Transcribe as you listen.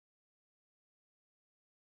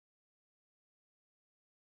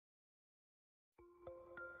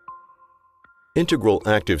Integral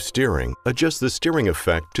active steering adjusts the steering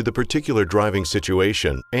effect to the particular driving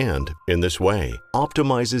situation and, in this way,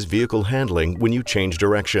 optimizes vehicle handling when you change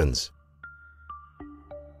directions.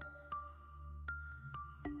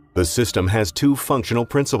 The system has two functional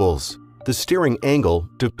principles: the steering angle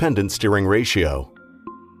dependent steering ratio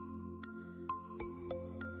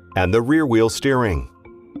and the rear wheel steering.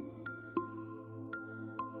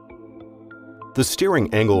 The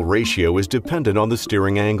steering angle ratio is dependent on the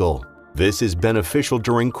steering angle. This is beneficial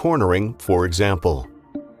during cornering, for example.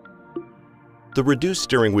 The reduced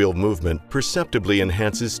steering wheel movement perceptibly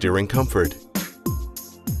enhances steering comfort.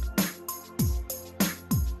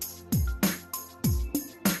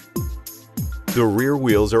 The rear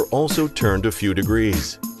wheels are also turned a few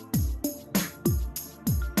degrees.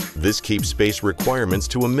 This keeps space requirements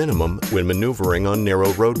to a minimum when maneuvering on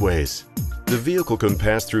narrow roadways. The vehicle can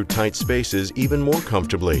pass through tight spaces even more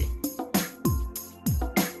comfortably.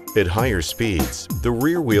 At higher speeds, the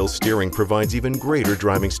rear wheel steering provides even greater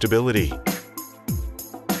driving stability.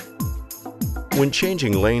 When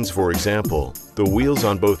changing lanes, for example, the wheels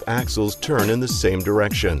on both axles turn in the same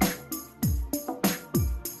direction.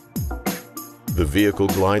 The vehicle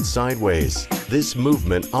glides sideways. This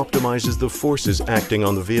movement optimizes the forces acting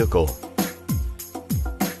on the vehicle.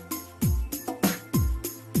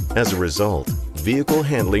 As a result, vehicle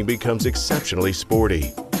handling becomes exceptionally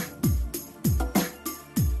sporty.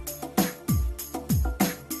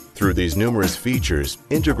 Through these numerous features,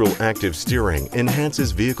 integral active steering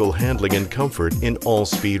enhances vehicle handling and comfort in all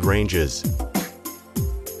speed ranges.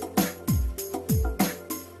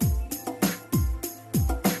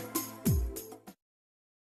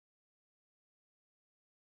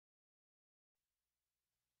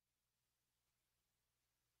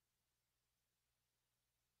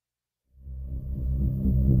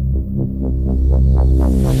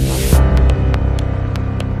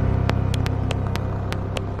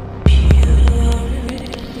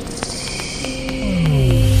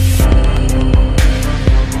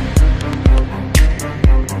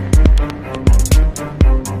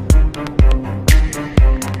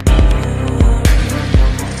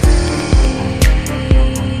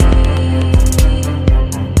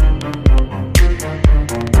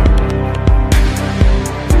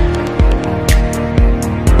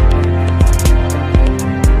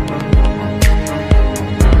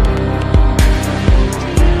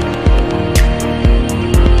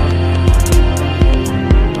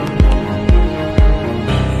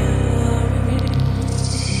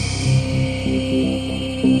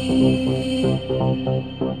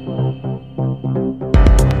 Thank you.